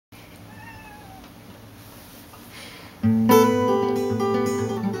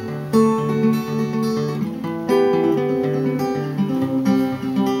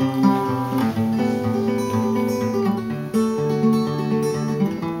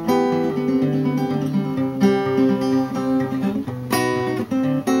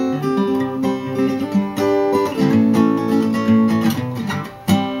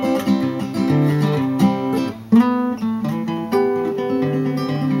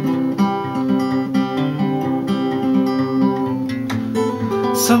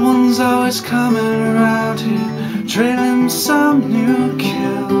Someone's always coming around here, trailing some new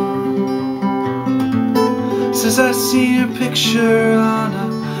kill. Says I see your picture on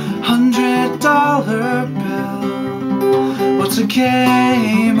 $100 bill. What's a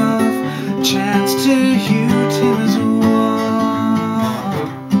game of chance to you? Tim is one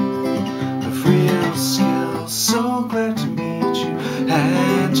of real skill. So glad to meet you,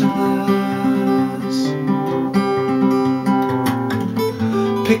 Angela's.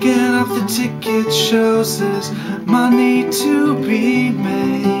 Picking up the ticket shows there's money to be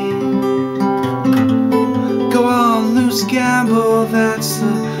made. Go on, loose gamble, that's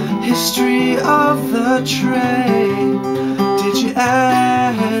the history of the trade. Did you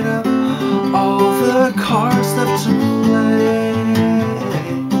add up all the cards left to play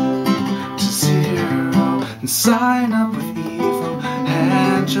to zero and sign up with evil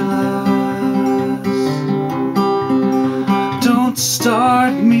Angela's? Don't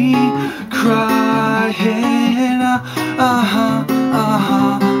start me crying, uh-huh,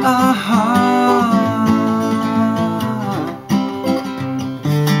 uh-huh, uh-huh.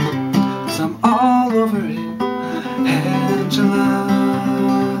 'Cause I'm all over it, Angela's.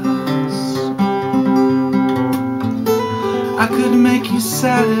 I could make you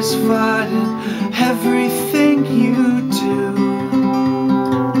satisfied in everything you do.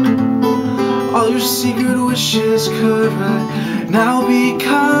 All your secret wishes could right now be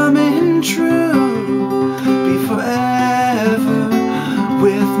coming true. Be forever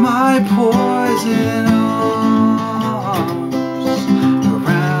with my poison arms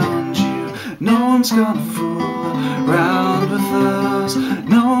around you. No one's gonna fool around with us.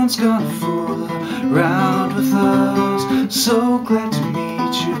 No one's gonna fool around with us. So glad